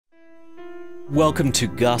Welcome to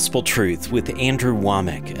Gospel Truth with Andrew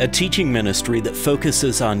Wommack, a teaching ministry that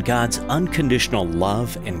focuses on God's unconditional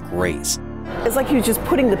love and grace. It's like he was just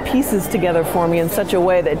putting the pieces together for me in such a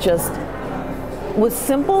way that just was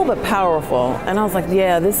simple but powerful. And I was like,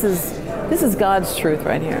 yeah, this is God's truth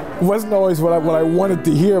right here. It wasn't always what I wanted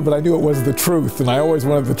to hear, but I knew it was the truth, and I always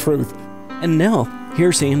wanted the truth. And now,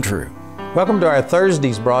 here's Andrew. Welcome to our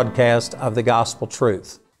Thursday's broadcast of the Gospel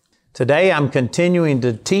Truth. Today I'm continuing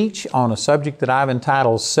to teach on a subject that I've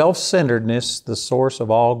entitled Self-Centeredness, the Source of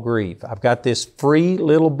All Grief. I've got this free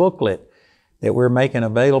little booklet that we're making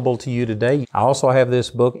available to you today. I also have this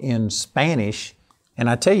book in Spanish, and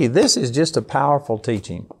I tell you, this is just a powerful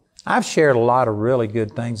teaching. I've shared a lot of really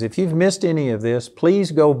good things. If you've missed any of this,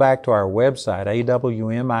 please go back to our website,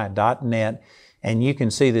 awmi.net, and you can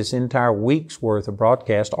see this entire week's worth of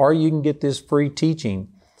broadcast, or you can get this free teaching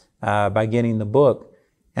by getting the book.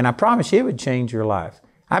 And I promise you it would change your life.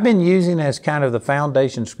 I've been using as kind of the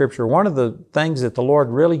foundation scripture. One of the things that the Lord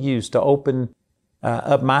really used to open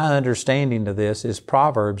up my understanding to this is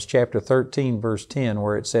Proverbs chapter 13, verse 10,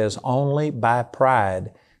 where it says, "Only by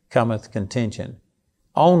pride cometh contention."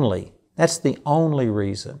 Only. That's the only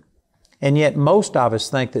reason. And yet most of us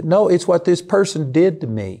think that, no, it's what this person did to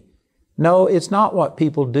me. No, it's not what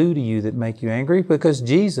people do to you that make you angry, because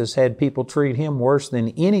Jesus had people treat Him worse than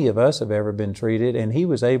any of us have ever been treated, and He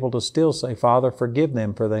was able to still say, "Father, forgive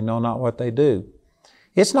them, for they know not what they do."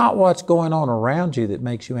 It's not what's going on around you that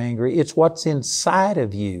makes you angry. It's what's inside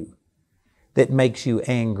of you that makes you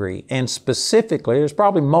angry. And specifically, there's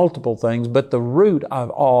probably multiple things, but the root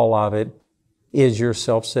of all of it is your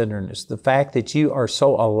self-centeredness. The fact that you are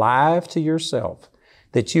so alive to yourself,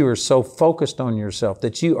 that you are so focused on yourself,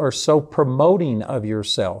 that you are so promoting of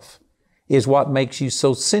yourself, is what makes you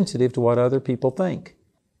so sensitive to what other people think.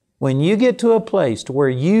 When you get to a place to where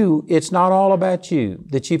it's not all about you,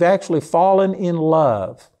 that you've actually fallen in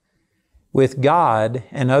love with God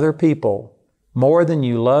and other people more than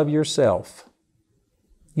you love yourself,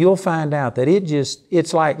 you'll find out that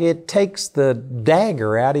it's like it takes the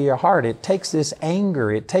dagger out of your heart. It takes this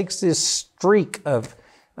anger. It takes this streak of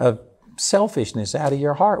selfishness out of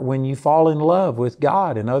your heart when you fall in love with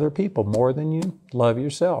God and other people more than you love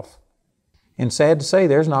yourself. And sad to say,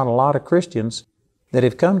 there's not a lot of Christians that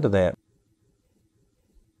have come to that.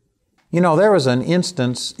 You know, there was an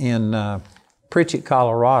instance in Pritchett,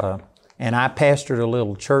 Colorado, and I pastored a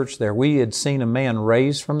little church there. We had seen a man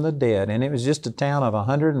raised from the dead, and it was just a town of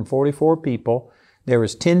 144 people. There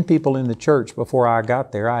was 10 people in the church before I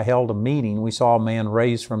got there. I held a meeting. We saw a man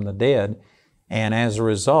raised from the dead, and as a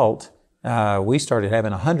result, we started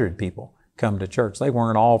having 100 people come to church. They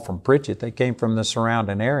weren't all from Pritchett. They came from the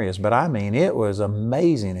surrounding areas. But I mean, it was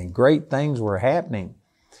amazing and great things were happening.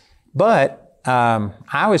 But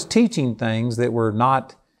I was teaching things that were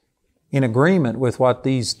not in agreement with what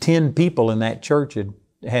these 10 people in that church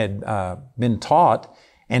had been taught.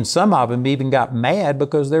 And some of them even got mad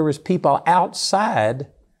because there was people outside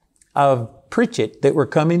of Pritchett that were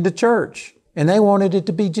coming to church. And they wanted it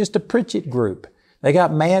to be just a Pritchett group. They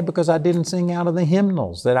got mad because I didn't sing out of the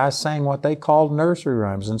hymnals, that I sang what they called nursery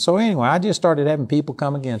rhymes. And so anyway, I just started having people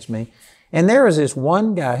come against me. And there was this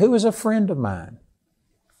one guy who was a friend of mine.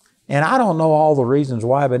 And I don't know all the reasons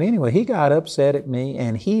why, but anyway, he got upset at me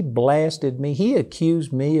and he blasted me. He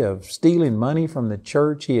accused me of stealing money from the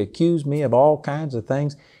church. He accused me of all kinds of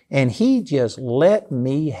things. And he just let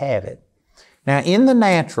me have it. Now, in the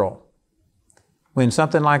natural, when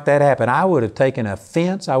something like that happened, I would have taken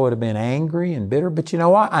offense. I would have been angry and bitter. But you know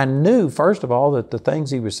what? I knew, first of all, that the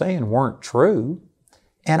things he was saying weren't true.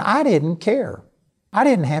 And I didn't care. I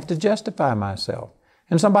didn't have to justify myself.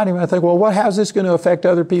 And somebody might think, well, how's this going to affect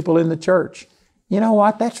other people in the church? You know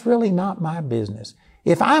what? That's really not my business.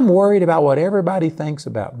 If I'm worried about what everybody thinks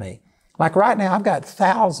about me, like right now, I've got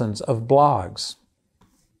thousands of blogs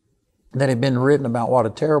that have been written about what a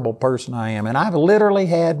terrible person I am. And I've literally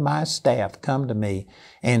had my staff come to me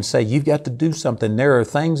and say, you've got to do something. There are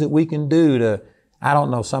things that we can do to, I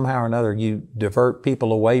don't know, somehow or another, you divert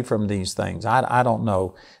people away from these things. I don't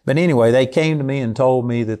know. But anyway, they came to me and told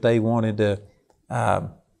me that they wanted to,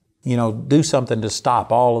 do something to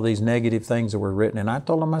stop all of these negative things that were written. And I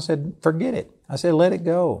told them, I said, forget it. I said, let it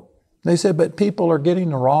go. They said, but people are getting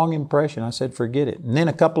the wrong impression. I said, forget it. And then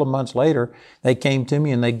a couple of months later, they came to me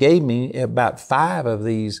and they gave me about 5 of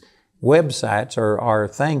these websites or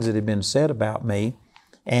things that had been said about me.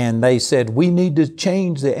 And they said, we need to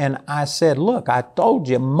change that. And I said, look, I told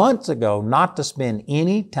you months ago not to spend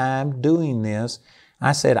any time doing this.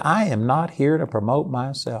 I said, I am not here to promote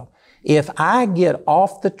myself. If I get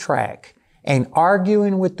off the track and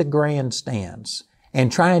arguing with the grandstands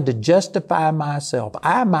and trying to justify myself.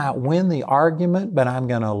 I might win the argument, but I'm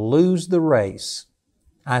going to lose the race.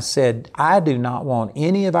 I said, I do not want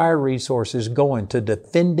any of our resources going to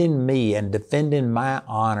defending me and defending my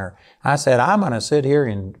honor. I said, I'm going to sit here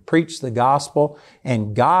and preach the gospel,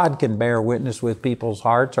 and God can bear witness with people's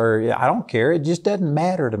hearts, or I don't care. It just doesn't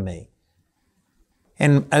matter to me.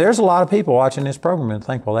 And there's a lot of people watching this program and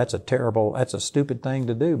think, well, that's a stupid thing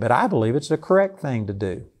to do. But I believe it's the correct thing to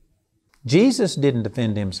do. Jesus didn't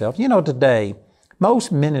defend himself. You know, today,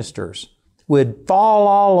 most ministers would fall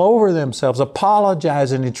all over themselves,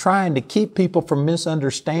 apologizing and trying to keep people from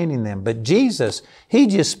misunderstanding them. But Jesus, He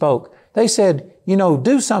just spoke. They said, you know,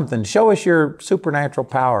 do something. Show us your supernatural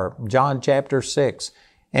power. John chapter 6.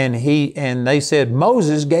 And they said,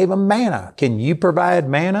 Moses gave them manna. Can you provide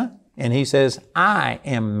manna? And He says, I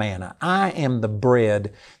am manna. I am the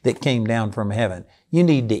bread that came down from heaven. You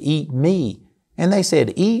need to eat me. And they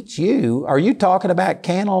said, eat you? Are you talking about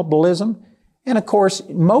cannibalism? And of course,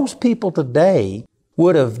 most people today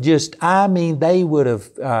would have they would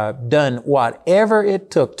have done whatever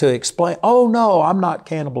it took to explain, oh no, I'm not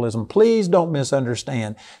cannibalism. Please don't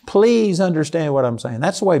misunderstand. Please understand what I'm saying.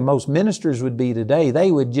 That's the way most ministers would be today.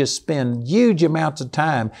 They would just spend huge amounts of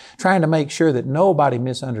time trying to make sure that nobody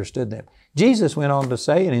misunderstood them. Jesus went on to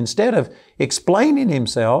say, and instead of explaining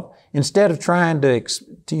Himself, instead of trying to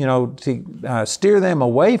steer them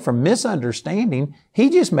away from misunderstanding, He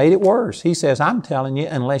just made it worse. He says, I'm telling you,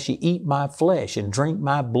 unless you eat my flesh and drink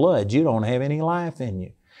my blood, you don't have any life in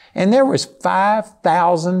you. And there was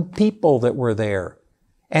 5,000 people that were there.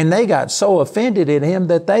 And they got so offended at Him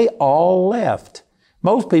that they all left.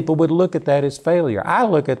 Most people would look at that as failure. I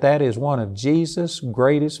look at that as one of Jesus'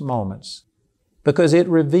 greatest moments, because it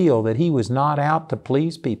revealed that He was not out to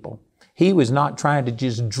please people. He was not trying to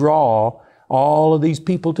just draw all of these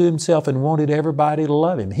people to Himself and wanted everybody to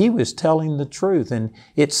love Him. He was telling the truth. And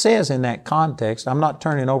it says in that context, I'm not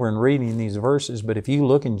turning over and reading these verses, but if you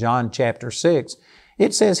look in John chapter 6,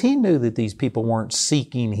 it says He knew that these people weren't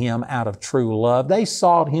seeking Him out of true love. They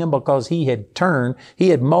sought Him because He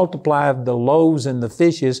had multiplied the loaves and the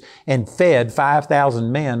fishes and fed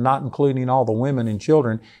 5,000 men, not including all the women and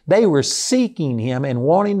children. They were seeking Him and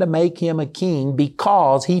wanting to make Him a king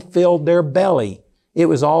because He filled their belly. It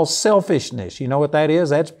was all selfishness. You know what that is?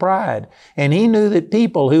 That's pride. And He knew that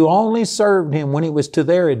people who only served Him when it was to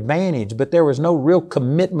their advantage, but there was no real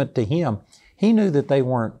commitment to Him, He knew that they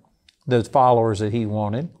weren't the followers that He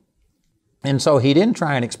wanted. And so He didn't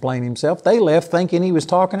try and explain Himself. They left thinking He was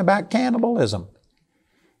talking about cannibalism.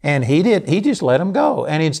 And He just let them go.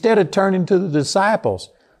 And instead of turning to the disciples,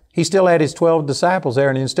 He still had His 12 disciples there,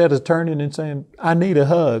 and instead of turning and saying, I need a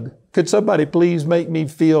hug, could somebody please make me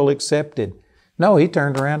feel accepted? No, He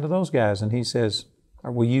turned around to those guys and He says,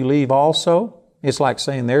 will you leave also? It's like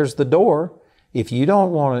saying, there's the door. If you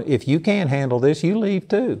can't handle this, you leave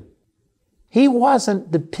too. He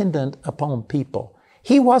wasn't dependent upon people.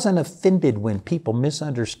 He wasn't offended when people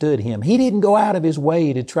misunderstood Him. He didn't go out of His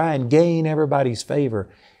way to try and gain everybody's favor.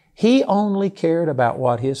 He only cared about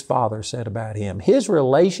what His Father said about Him. His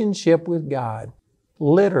relationship with God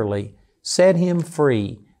literally set Him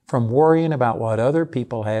free from worrying about what other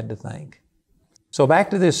people had to think. So back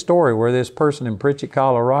to this story where this person in Pritchett,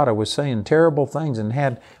 Colorado was saying terrible things and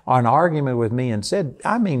had an argument with me and said,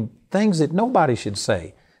 things that nobody should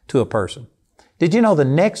say to a person. Did you know the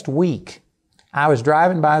next week I was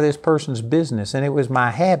driving by this person's business and it was my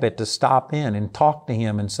habit to stop in and talk to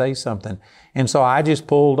him and say something. And so I just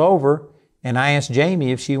pulled over and I asked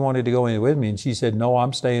Jamie if she wanted to go in with me, and she said, no,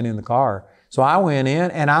 I'm staying in the car. So I went in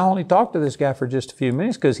and I only talked to this guy for just a few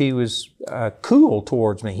minutes because he was cool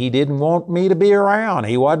towards me. He didn't want me to be around.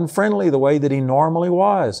 He wasn't friendly the way that he normally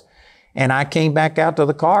was. And I came back out to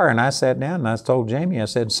the car and I sat down and I told Jamie, I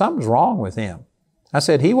said, something's wrong with him. I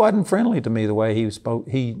said, he wasn't friendly to me the way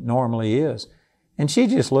he normally is. And she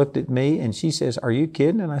just looked at me and she says, are you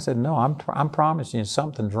kidding? And I said, no, I'm promising you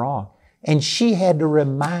something's wrong. And she had to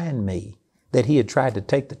remind me that he had tried to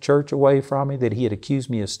take the church away from me, that he had accused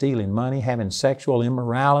me of stealing money, having sexual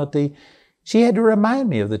immorality. She had to remind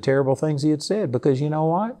me of the terrible things he had said, because you know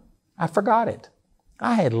what? I forgot it.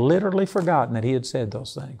 I had literally forgotten that he had said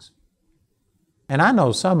those things. And I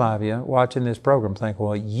know some of you watching this program think,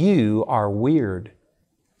 well, you are weird.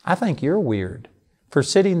 I think you're weird for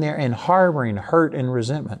sitting there and harboring hurt and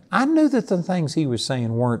resentment. I knew that the things he was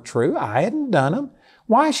saying weren't true. I hadn't done them.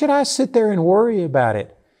 Why should I sit there and worry about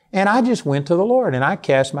it? And I just went to the Lord and I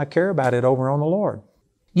cast my care about it over on the Lord.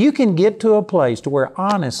 You can get to a place to where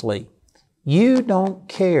honestly, you don't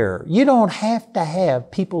care. You don't have to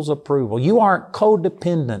have people's approval. You aren't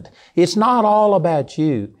codependent. It's not all about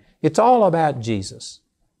you. It's all about Jesus.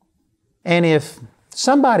 And if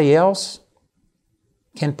somebody else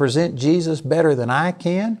can present Jesus better than I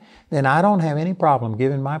can, then I don't have any problem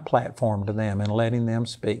giving my platform to them and letting them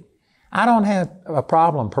speak. I don't have a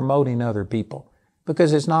problem promoting other people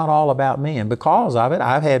because it's not all about me. And because of it,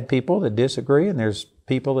 I've had people that disagree and there's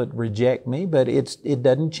people that reject me, but it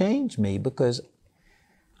doesn't change me, because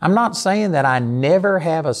I'm not saying that I never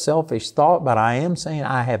have a selfish thought, but I am saying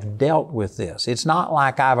I have dealt with this. It's not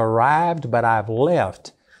like I've arrived, but I've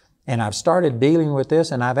left. And I've started dealing with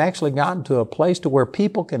this, and I've actually gotten to a place to where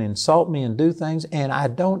people can insult me and do things, and I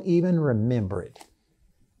don't even remember it.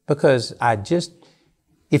 Because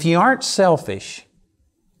if you aren't selfish,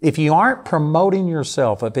 if you aren't promoting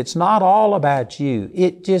yourself, if it's not all about you,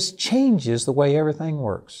 it just changes the way everything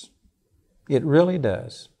works. It really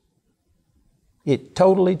does. It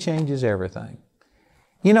totally changes everything.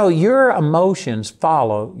 You know, your emotions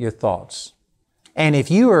follow your thoughts. And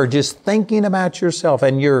if you are just thinking about yourself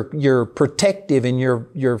and you're protective and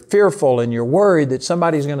you're fearful and you're worried that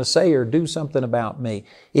somebody's going to say or do something about me,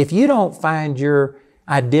 if you don't find your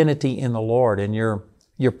identity in the Lord and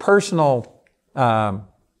your personal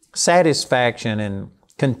satisfaction and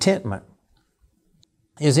contentment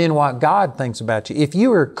is in what God thinks about you, if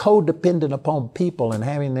you are codependent upon people and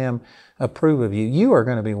having them approve of you, you are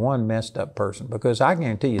going to be one messed up person, because I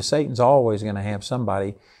guarantee you Satan's always going to have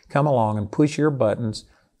somebody come along and push your buttons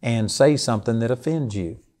and say something that offends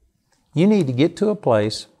you. You need to get to a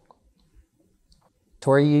place to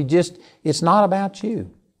where it's not about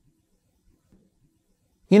you.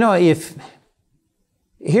 You know,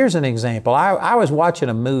 here's an example. I was watching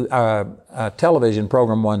a television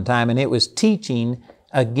program one time, and it was teaching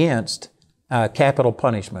against capital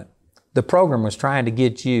punishment. The program was trying to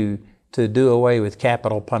get you to do away with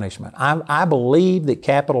capital punishment. I believe that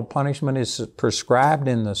capital punishment is prescribed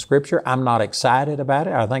in the Scripture. I'm not excited about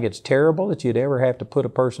it. I think it's terrible that you'd ever have to put a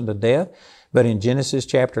person to death. But in Genesis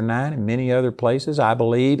chapter 9 and many other places, I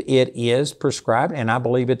believe it is prescribed, and I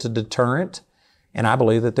believe it's a deterrent, and I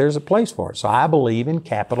believe that there's a place for it. So I believe in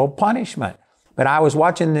capital punishment. But I was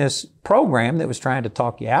watching this program that was trying to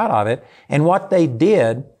talk you out of it, and what they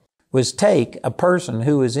did was take a person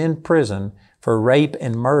who was in prison for rape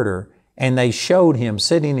and murder, and they showed him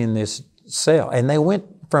sitting in this cell, and they went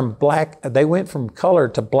from color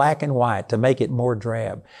to black and white to make it more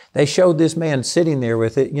drab. They showed this man sitting there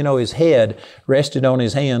with it, his head rested on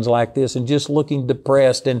his hands like this and just looking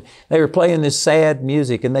depressed, and they were playing this sad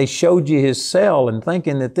music, and they showed you his cell and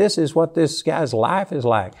thinking that this is what this guy's life is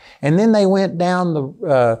like. And then they went down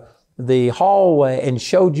the hallway and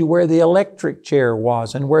showed you where the electric chair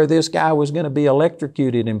was and where this guy was going to be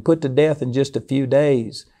electrocuted and put to death in just a few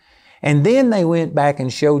days. And then they went back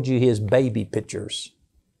and showed you his baby pictures.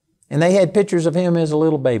 And they had pictures of him as a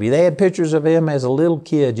little baby. They had pictures of him as a little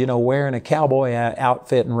kid, wearing a cowboy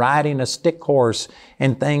outfit and riding a stick horse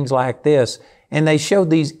and things like this. And they showed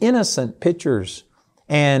these innocent pictures.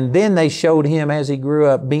 And then they showed him as he grew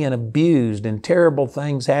up being abused and terrible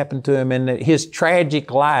things happened to him and his tragic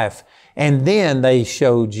life. And then they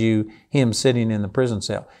showed you him sitting in the prison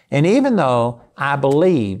cell. And even though I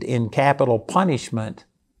believed in capital punishment,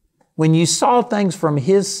 when you saw things from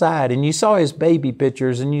his side and you saw his baby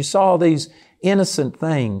pictures and you saw these innocent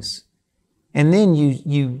things, and then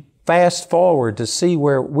you fast forward to see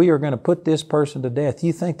where we are going to put this person to death,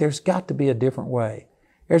 you think there's got to be a different way.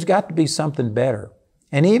 There's got to be something better.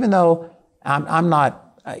 And even though I'm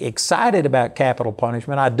not excited about capital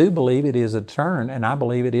punishment, I do believe it is a deterrent, and I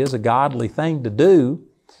believe it is a godly thing to do.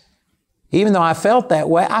 Even though I felt that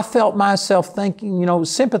way, I felt myself thinking,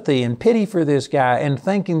 sympathy and pity for this guy and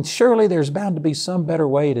thinking, surely there's bound to be some better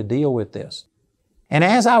way to deal with this. And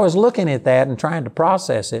as I was looking at that and trying to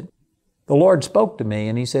process it, the Lord spoke to me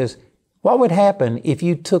and He says, what would happen if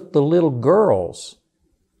you took the little girl's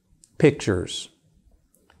pictures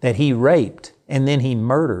that he raped and then he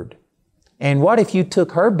murdered? And what if you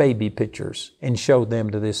took her baby pictures and showed them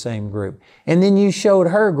to this same group? And then you showed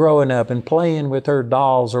her growing up and playing with her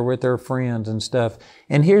dolls or with her friends and stuff.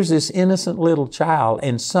 And here's this innocent little child,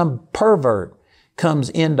 and some pervert comes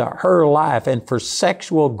into her life, and for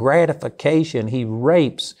sexual gratification, he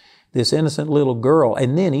rapes this innocent little girl.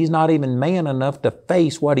 And then he's not even man enough to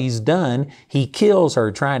face what he's done. He kills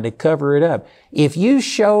her trying to cover it up. If you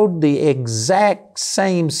showed the exact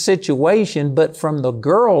same situation, but from the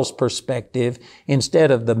girl's perspective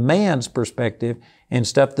instead of the man's perspective and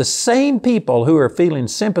stuff, the same people who are feeling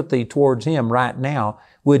sympathy towards him right now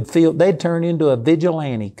they'd turn into a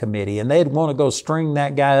vigilante committee, and they'd want to go string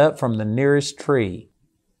that guy up from the nearest tree.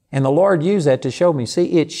 And the Lord used that to show me,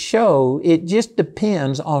 see, it just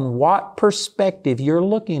depends on what perspective you're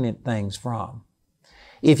looking at things from.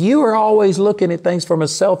 If you are always looking at things from a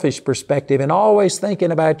selfish perspective and always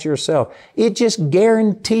thinking about yourself, it just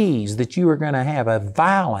guarantees that you are going to have a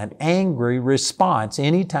violent, angry response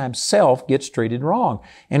anytime self gets treated wrong.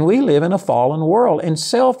 And we live in a fallen world, and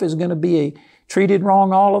self is going to be treated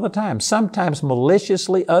wrong all of the time. Sometimes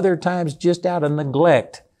maliciously, other times just out of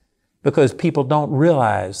neglect, because people don't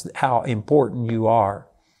realize how important you are.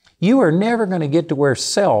 You are never going to get to where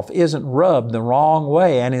self isn't rubbed the wrong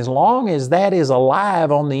way. And as long as that is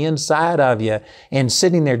alive on the inside of you and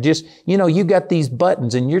sitting there just, you got these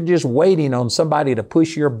buttons and you're just waiting on somebody to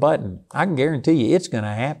push your button, I can guarantee you it's going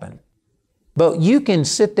to happen. But you can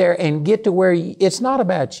sit there and get to where it's not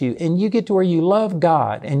about you, and you get to where you love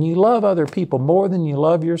God and you love other people more than you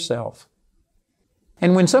love yourself.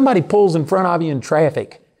 And when somebody pulls in front of you in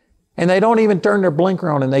traffic, and they don't even turn their blinker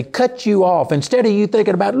on and they cut you off, instead of you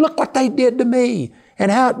thinking about, look what they did to me, and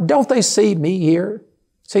how don't they see me here?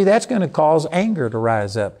 See, that's going to cause anger to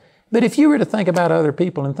rise up. But if you were to think about other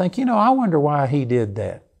people and think, I wonder why he did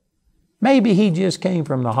that. Maybe he just came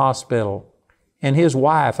from the hospital and his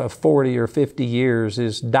wife of 40 or 50 years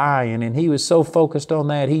is dying, and he was so focused on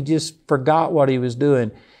that, he just forgot what he was doing.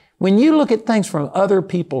 When you look at things from other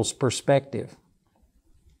people's perspective,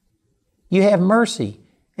 you have mercy.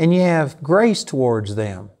 And you have grace towards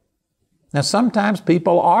them. Now, sometimes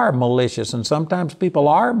people are malicious and sometimes people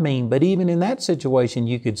are mean, but even in that situation,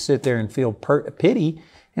 you could sit there and feel pity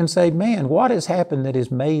and say, man, what has happened that has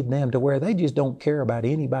made them to where they just don't care about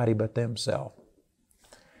anybody but themselves?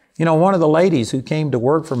 One of the ladies who came to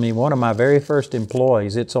work for me, one of my very first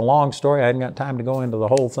employees, it's a long story. I hadn't got time to go into the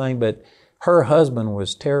whole thing, but her husband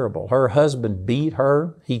was terrible. Her husband beat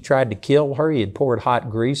her. He tried to kill her. He had poured hot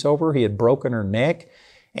grease over her. He had broken her neck.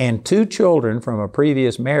 And 2 children from a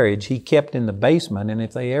previous marriage he kept in the basement, and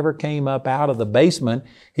if they ever came up out of the basement,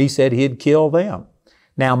 he said he'd kill them.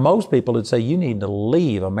 Now, most people would say you need to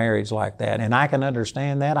leave a marriage like that, and I can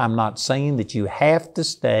understand that. I'm not saying that you have to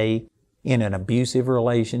stay in an abusive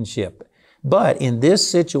relationship. But in this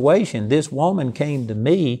situation, this woman came to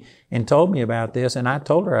me and told me about this, and I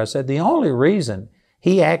told her, I said, the only reason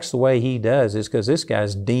he acts the way he does is because this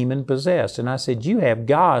guy's demon possessed. And I said, you have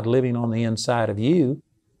God living on the inside of you,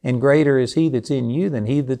 and greater is He that's in you than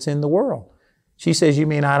he that's in the world. She says, you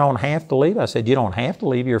mean I don't have to leave? I said, you don't have to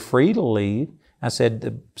leave. You're free to leave. I said,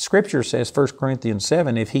 the Scripture says, 1 Corinthians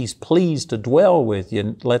 7, if He's pleased to dwell with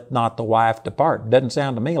you, let not the wife depart. It doesn't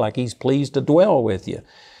sound to me like He's pleased to dwell with you.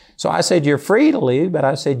 So I said, you're free to leave, but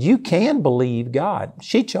I said, you can believe God.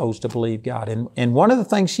 She chose to believe God. And one of the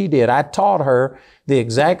things she did, I taught her the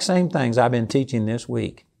exact same things I've been teaching this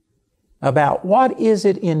week about what is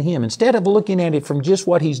it in Him. Instead of looking at it from just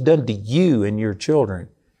what He's done to you and your children,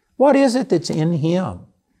 what is it that's in Him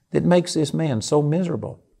that makes this man so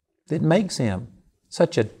miserable, that makes him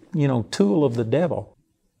such a, tool of the devil?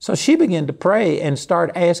 So she began to pray and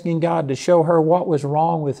start asking God to show her what was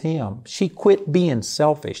wrong with him. She quit being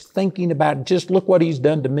selfish, thinking about just look what he's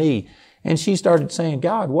done to me. And she started saying,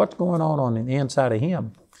 God, what's going on the inside of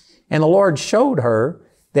him? And the Lord showed her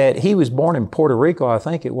that he was born in Puerto Rico, I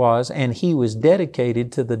think it was, and he was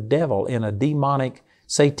dedicated to the devil in a demonic,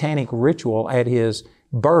 satanic ritual at his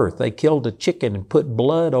birth. They killed a chicken and put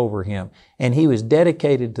blood over him, and he was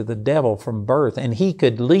dedicated to the devil from birth, and he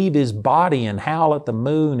could leave his body and howl at the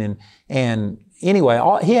moon, and anyway,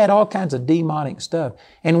 he had all kinds of demonic stuff.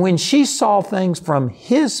 And when she saw things from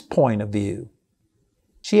his point of view,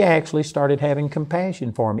 she actually started having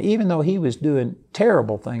compassion for him, even though he was doing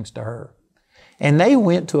terrible things to her. And they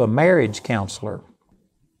went to a marriage counselor.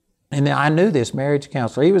 And I knew this marriage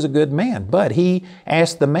counselor. He was a good man, but he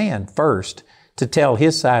asked the man first to tell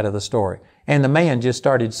his side of the story. And the man just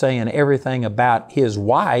started saying everything about his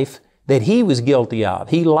wife that he was guilty of.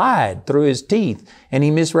 He lied through his teeth, and he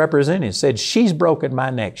misrepresented, said, she's broken my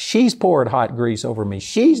neck, she's poured hot grease over me,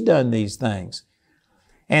 she's done these things.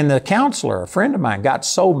 And the counselor, a friend of mine, got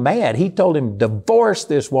so mad, he told him, divorce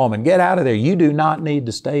this woman, get out of there, you do not need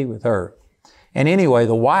to stay with her. And anyway,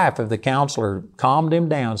 the wife of the counselor calmed him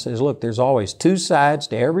down, says, look, there's always 2 sides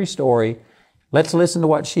to every story. Let's listen to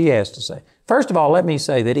what she has to say. First of all, let me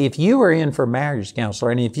say that if you were in for a marriage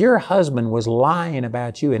counselor and if your husband was lying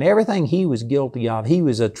about you and everything he was guilty of, he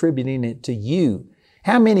was attributing it to you,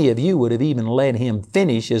 how many of you would have even let him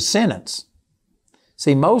finish his sentence?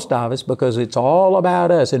 See, most of us, because it's all about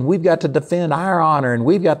us and we've got to defend our honor and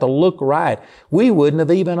we've got to look right, we wouldn't have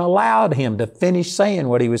even allowed him to finish saying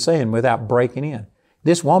what he was saying without breaking in.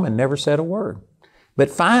 This woman never said a word. But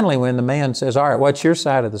finally, when the man says, all right, what's your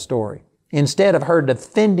side of the story? Instead of her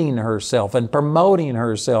defending herself and promoting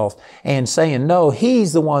herself and saying, no,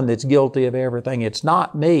 he's the one that's guilty of everything, it's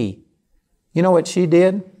not me. You know what she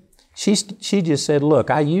did? She just said, look,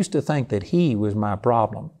 I used to think that he was my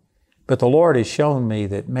problem. But the Lord has shown me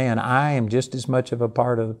that, man, I am just as much of a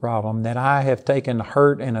part of the problem, that I have taken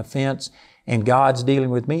hurt and offense, and God's dealing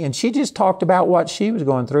with me. And she just talked about what she was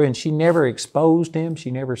going through, and she never exposed him. She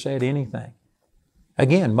never said anything.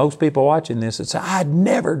 Again, most people watching this would say, I'd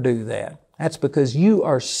never do that. That's because you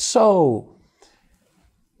are so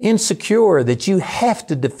insecure that you have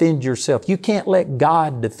to defend yourself. You can't let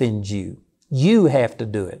God defend you. You have to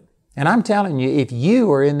do it. And I'm telling you, if you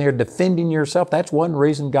are in there defending yourself, that's one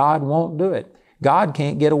reason God won't do it. God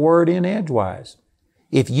can't get a word in edgewise.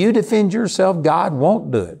 If you defend yourself, God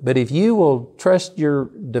won't do it. But if you will trust your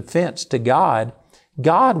defense to God,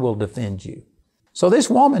 God will defend you. So this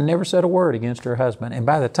woman never said a word against her husband. And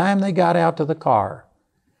by the time they got out to the car,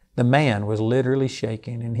 the man was literally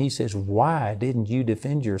shaking. And he says, why didn't you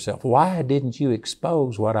defend yourself? Why didn't you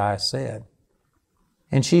expose what I said?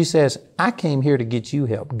 And she says, I came here to get you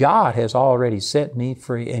help. God has already set me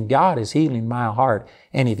free, and God is healing my heart.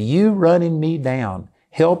 And if you running me down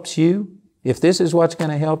helps you, if this is what's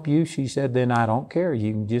going to help you, she said, then I don't care.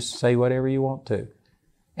 You can just say whatever you want to.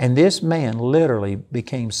 And this man literally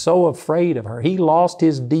became so afraid of her. He lost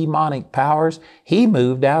his demonic powers. He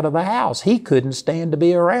moved out of the house. He couldn't stand to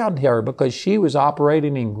be around her because she was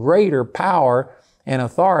operating in greater power and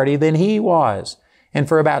authority than he was. And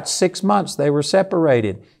for about 6 months, they were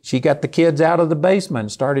separated. She got the kids out of the basement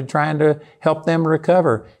and started trying to help them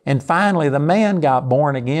recover. And finally, the man got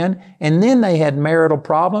born again. And then they had marital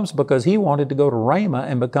problems because he wanted to go to Rhema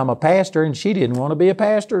and become a pastor, and she didn't want to be a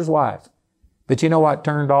pastor's wife. But you know what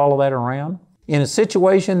turned all of that around? In a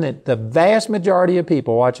situation that the vast majority of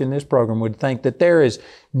people watching this program would think that there is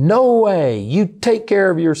no way you take care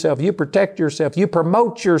of yourself, you protect yourself, you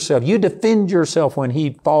promote yourself, you defend yourself when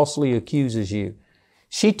he falsely accuses you.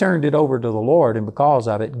 She turned it over to the Lord, and because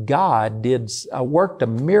of it, God worked a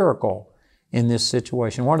miracle in this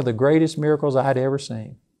situation, one of the greatest miracles I'd ever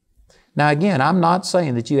seen. Now again, I'm not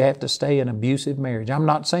saying that you have to stay in an abusive marriage. I'm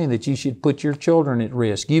not saying that you should put your children at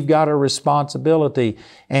risk. You've got a responsibility,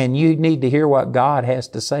 and you need to hear what God has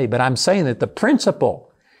to say. But I'm saying that the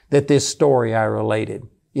principle that this story I related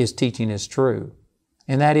is teaching is true.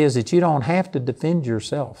 And that is that you don't have to defend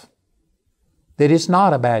yourself. That it's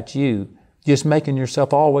not about you just making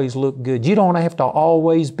yourself always look good. You don't have to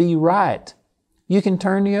always be right. You can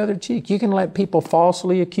turn the other cheek. You can let people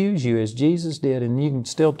falsely accuse you as Jesus did, and you can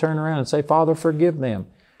still turn around and say, Father, forgive them,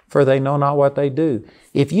 for they know not what they do.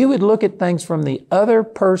 If you would look at things from the other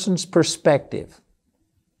person's perspective,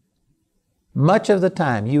 much of the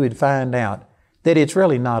time you would find out that it's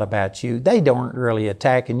really not about you. They aren't really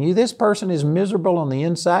attacking you. This person is miserable on the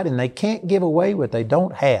inside, and they can't give away what they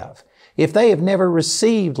don't have. If they have never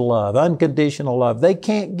received love, unconditional love, they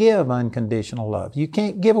can't give unconditional love. You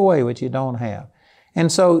can't give away what you don't have.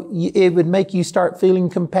 And so it would make you start feeling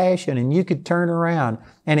compassion, and you could turn around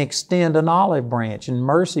and extend an olive branch and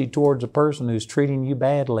mercy towards a person who's treating you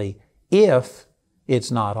badly if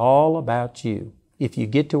it's not all about you. If you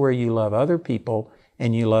get to where you love other people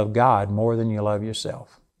and you love God more than you love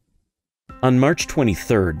yourself. On March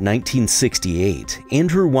 23, 1968,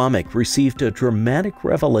 Andrew Wommack received a dramatic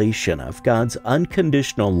revelation of God's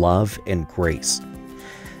unconditional love and grace.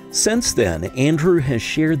 Since then, Andrew has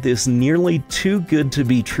shared this nearly too good to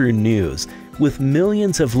be true news with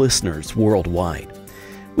millions of listeners worldwide.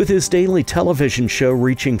 With his daily television show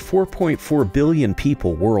reaching 4.4 billion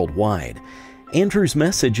people worldwide, Andrew's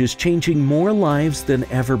message is changing more lives than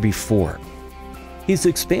ever before. He's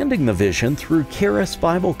expanding the vision through Charis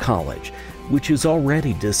Bible College, which has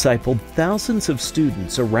already discipled thousands of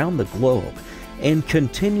students around the globe and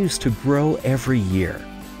continues to grow every year.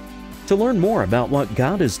 To learn more about what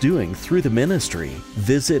God is doing through the ministry,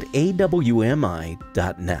 visit awmi.net.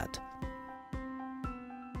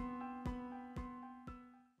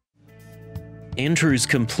 Andrew's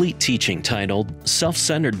complete teaching titled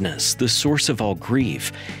Self-Centeredness, the Source of All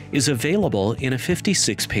Grief, is available in a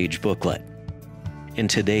 56-page booklet. And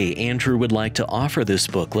today, Andrew would like to offer this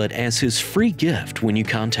booklet as his free gift when you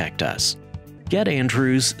contact us. Get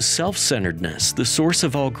Andrew's Self-Centeredness, the Source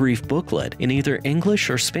of All Grief booklet in either English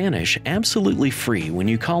or Spanish absolutely free when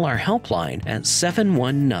you call our helpline at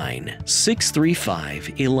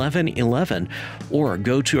 719-635-1111 or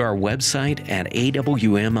go to our website at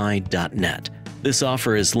awmi.net. This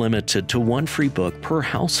offer is limited to one free book per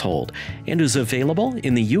household and is available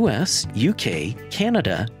in the US, UK,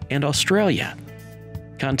 Canada, and Australia.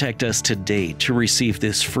 Contact us today to receive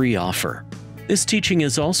this free offer. This teaching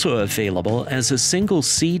is also available as a single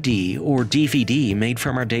CD or DVD made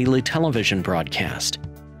from our daily television broadcast.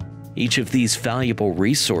 Each of these valuable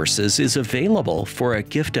resources is available for a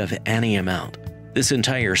gift of any amount. This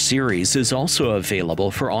entire series is also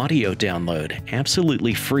available for audio download,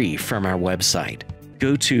 absolutely free from our website.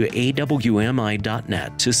 Go to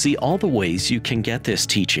awmi.net to see all the ways you can get this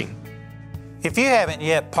teaching. If you haven't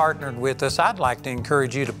yet partnered with us, I'd like to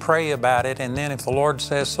encourage you to pray about it, and then if the Lord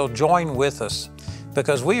says so, join with us,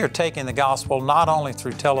 because we are taking the gospel not only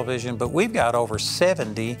through television, but we've got over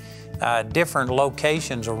 70 different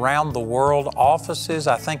locations around the world, offices,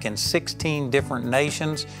 I think in 16 different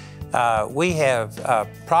nations. We have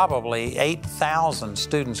probably 8,000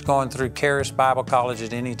 students going through Charis Bible College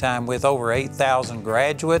at any time, with over 8,000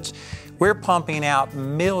 graduates. We're pumping out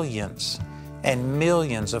millions and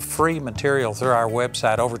millions of free material through our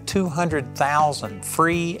website, over 200,000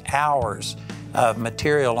 free hours of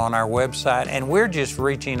material on our website, and we're just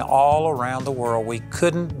reaching all around the world. We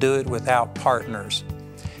couldn't do it without partners.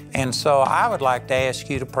 And so I would like to ask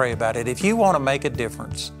you to pray about it. If you want to make a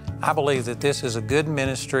difference, I believe that this is a good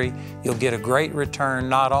ministry. You'll get a great return,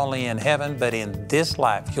 not only in heaven, but in this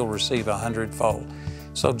life, you'll receive 100-fold.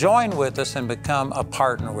 So join with us and become a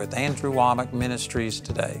partner with Andrew Wommack Ministries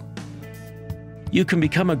today. You can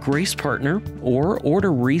become a Grace Partner or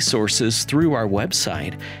order resources through our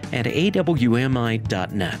website at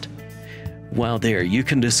awmi.net. While there, you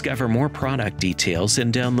can discover more product details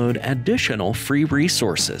and download additional free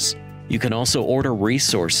resources. You can also order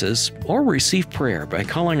resources or receive prayer by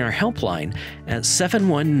calling our helpline at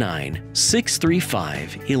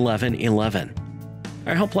 719-635-1111.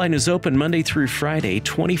 Our helpline is open Monday through Friday,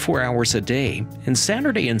 24 hours a day, and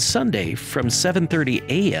Saturday and Sunday from 7:30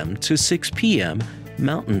 a.m. to 6 p.m.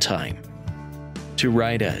 Mountain Time. To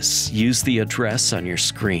write us, use the address on your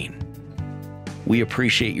screen. We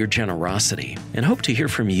appreciate your generosity and hope to hear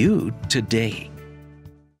from you today.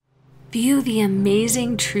 View the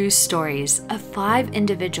amazing true stories of 5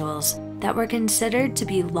 individuals that were considered to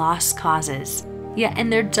be lost causes. Yet in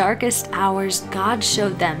their darkest hours, God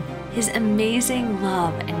showed them His amazing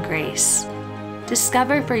love and grace.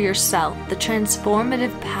 Discover for yourself the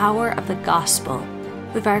transformative power of the gospel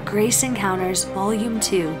with our Grace Encounters Volume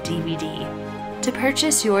 2 DVD. To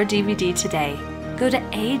purchase your DVD today, go to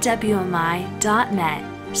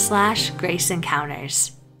awmi.net/Grace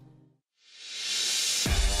Encounters.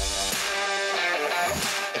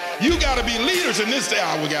 You got to be leaders in this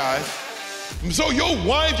hour, guys. So your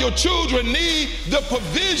wife, your children need the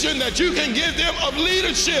provision that you can give them of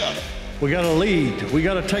leadership. We got to lead. We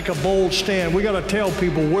got to take a bold stand. We got to tell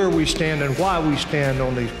people where we stand and why we stand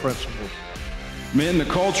on these principles. Men, the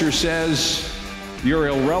culture says you're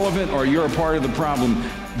irrelevant or you're a part of the problem.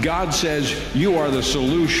 God says you are the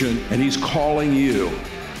solution, and He's calling you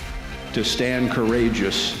to stand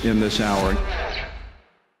courageous in this hour.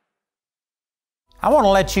 I want to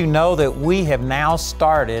let you know that we have now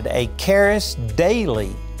started a Charis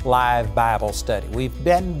Daily live Bible study. We've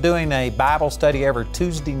been doing a Bible study every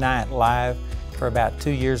Tuesday night live for about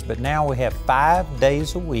 2 years, but now we have 5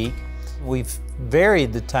 days a week. We've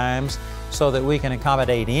varied the times so that we can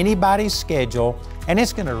accommodate anybody's schedule, and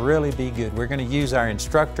it's going to really be good. We're going to use our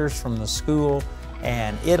instructors from the school,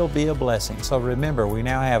 and it'll be a blessing. So remember, we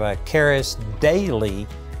now have a Charis Daily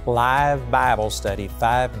live Bible study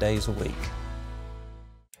 5 days a week.